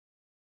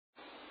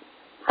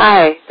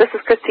Hi, this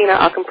is Christina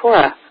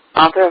Alcampora,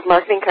 author of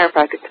Marketing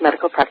Chiropractic to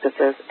Medical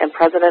Practices and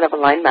president of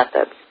Alligned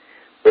Methods.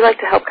 We like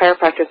to help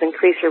chiropractors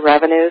increase your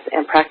revenues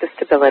and practice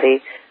stability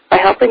by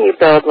helping you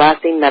build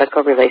lasting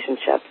medical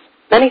relationships.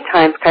 Many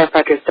times,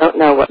 chiropractors don't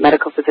know what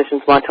medical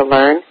physicians want to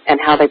learn and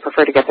how they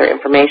prefer to get their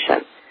information.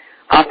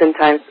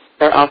 Oftentimes,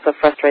 they're also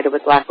frustrated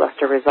with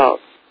lackluster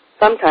results.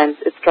 Sometimes,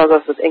 it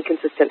struggles with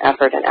inconsistent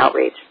effort and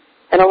outreach.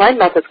 And Alligned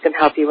Methods can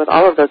help you with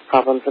all of those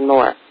problems and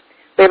more.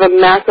 We have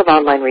a massive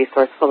online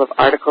resource full of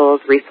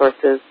articles,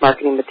 resources,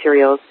 marketing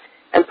materials,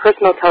 and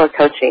personal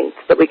telecoaching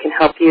so that we can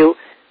help you,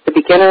 the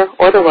beginner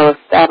or the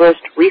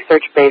well-established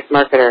research-based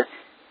marketer,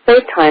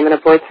 save time and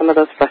avoid some of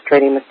those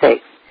frustrating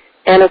mistakes.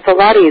 And it's a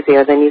lot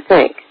easier than you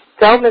think.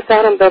 Don't miss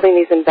out on building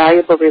these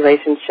invaluable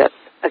relationships.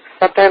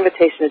 Accept our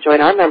invitation to join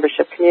our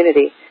membership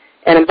community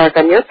and embark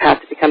on your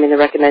path to becoming the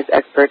recognized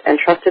expert and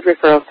trusted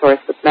referral source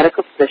with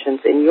medical physicians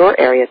in your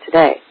area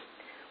today.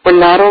 We're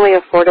not only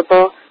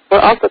affordable, we're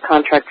also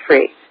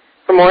contract-free.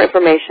 For more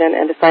information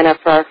and to sign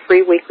up for our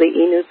free weekly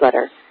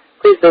e-newsletter,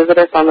 please visit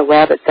us on the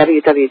web at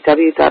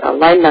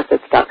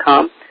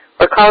www.alignedmethods.com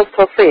or call us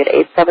toll-free at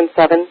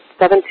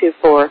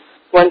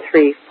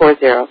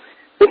 877-724-1340.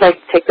 We'd like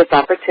to take this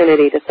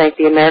opportunity to thank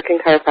the American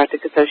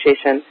Chiropractic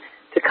Association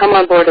to come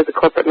on board as a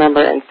corporate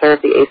member and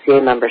serve the ACA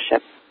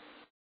membership.